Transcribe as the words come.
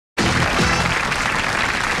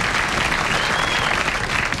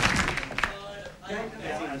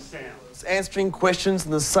sounds. Answering questions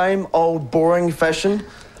in the same old boring fashion,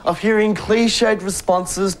 of hearing cliched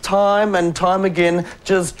responses time and time again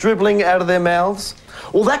just dribbling out of their mouths.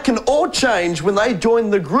 Well, that can all change when they join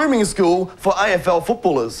the grooming school for AFL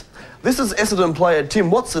footballers. This is Essendon player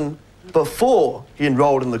Tim Watson before he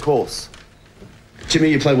enrolled in the course. Jimmy,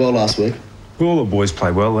 you played well last week. Well, all the boys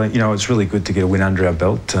play well. You know, it's really good to get a win under our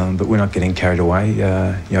belt, but we're not getting carried away. You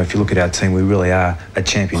know, if you look at our team, we really are a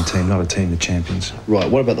champion team, not a team of champions. Right,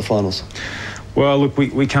 what about the finals? Well, look,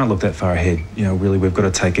 we can't look that far ahead. You know, really, we've got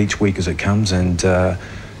to take each week as it comes, and, you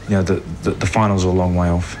know, the finals are a long way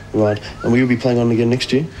off. Right, and will you be playing on again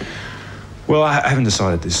next year? Well, I haven't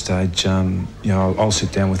decided at this stage. You know, I'll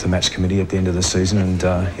sit down with the match committee at the end of the season and,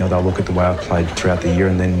 you know, they'll look at the way I've played throughout the year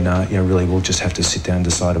and then, you know, really we'll just have to sit down and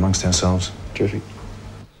decide amongst ourselves. Terrific.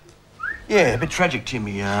 Yeah, a bit tragic,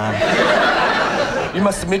 Timmy. You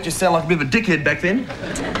must admit you sound like a bit of a dickhead back then.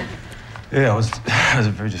 Yeah, it was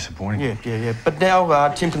very disappointing. Yeah. But now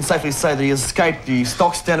Tim can safely say that he has escaped the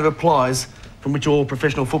stock standard of replies from which all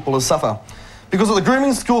professional footballers suffer. Because at the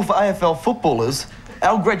grooming school for AFL footballers,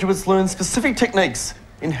 our graduates learn specific techniques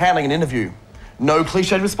in handling an interview. No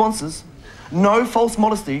cliched responses, no false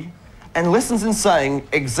modesty, and lessons in saying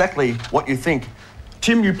exactly what you think.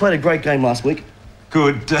 Tim, you played a great game last week.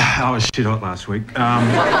 Good. I was shit hot last week.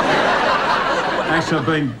 Actually, I've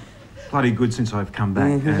been bloody good since I've come back,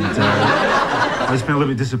 and I've just been a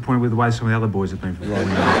little bit disappointed with the way some of the other boys have been performing.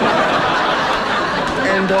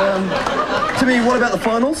 And, Timmy, what about the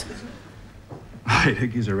finals? Mate, who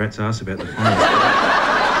gives a rat's ass about the finals?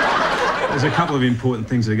 There's a couple of important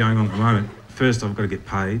things that are going on at the moment. First, I've got to get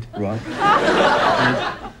paid. Right.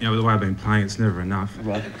 And, you know, the way I've been playing, it's never enough.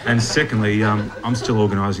 Right. And secondly, I'm still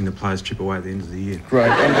organising the players' trip away at the end of the year.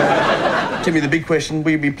 Great. And, Timmy, the big question,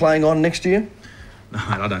 will you be playing on next year? No,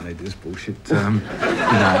 mate, I don't need this bullshit. You know,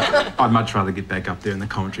 I'd much rather get back up there in the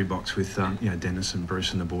commentary box with, you know, Dennis and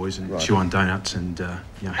Bruce and the boys and chew on donuts and,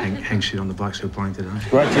 you know, hang shit on the blokes who are playing today.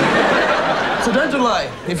 Great, Tim. So don't delay.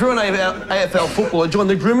 If you're an AFL footballer, join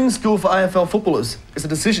the grooming school for AFL footballers. It's a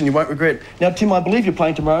decision you won't regret. Now, Tim, I believe you're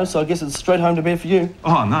playing tomorrow, so I guess it's straight home to bed for you.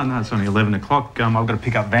 Oh, no, it's only 11 o'clock. I've got to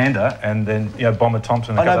pick up Vander and then, you know, Bomber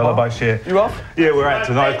Thompson and a couple of other blokes here. You're off? Yeah, we're out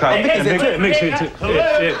tonight. Mick's here too.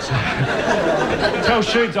 Yeah. Tell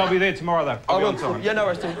Shoots I'll be there tomorrow, though. I'll be on time. Yeah, no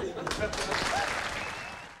worries, Tim.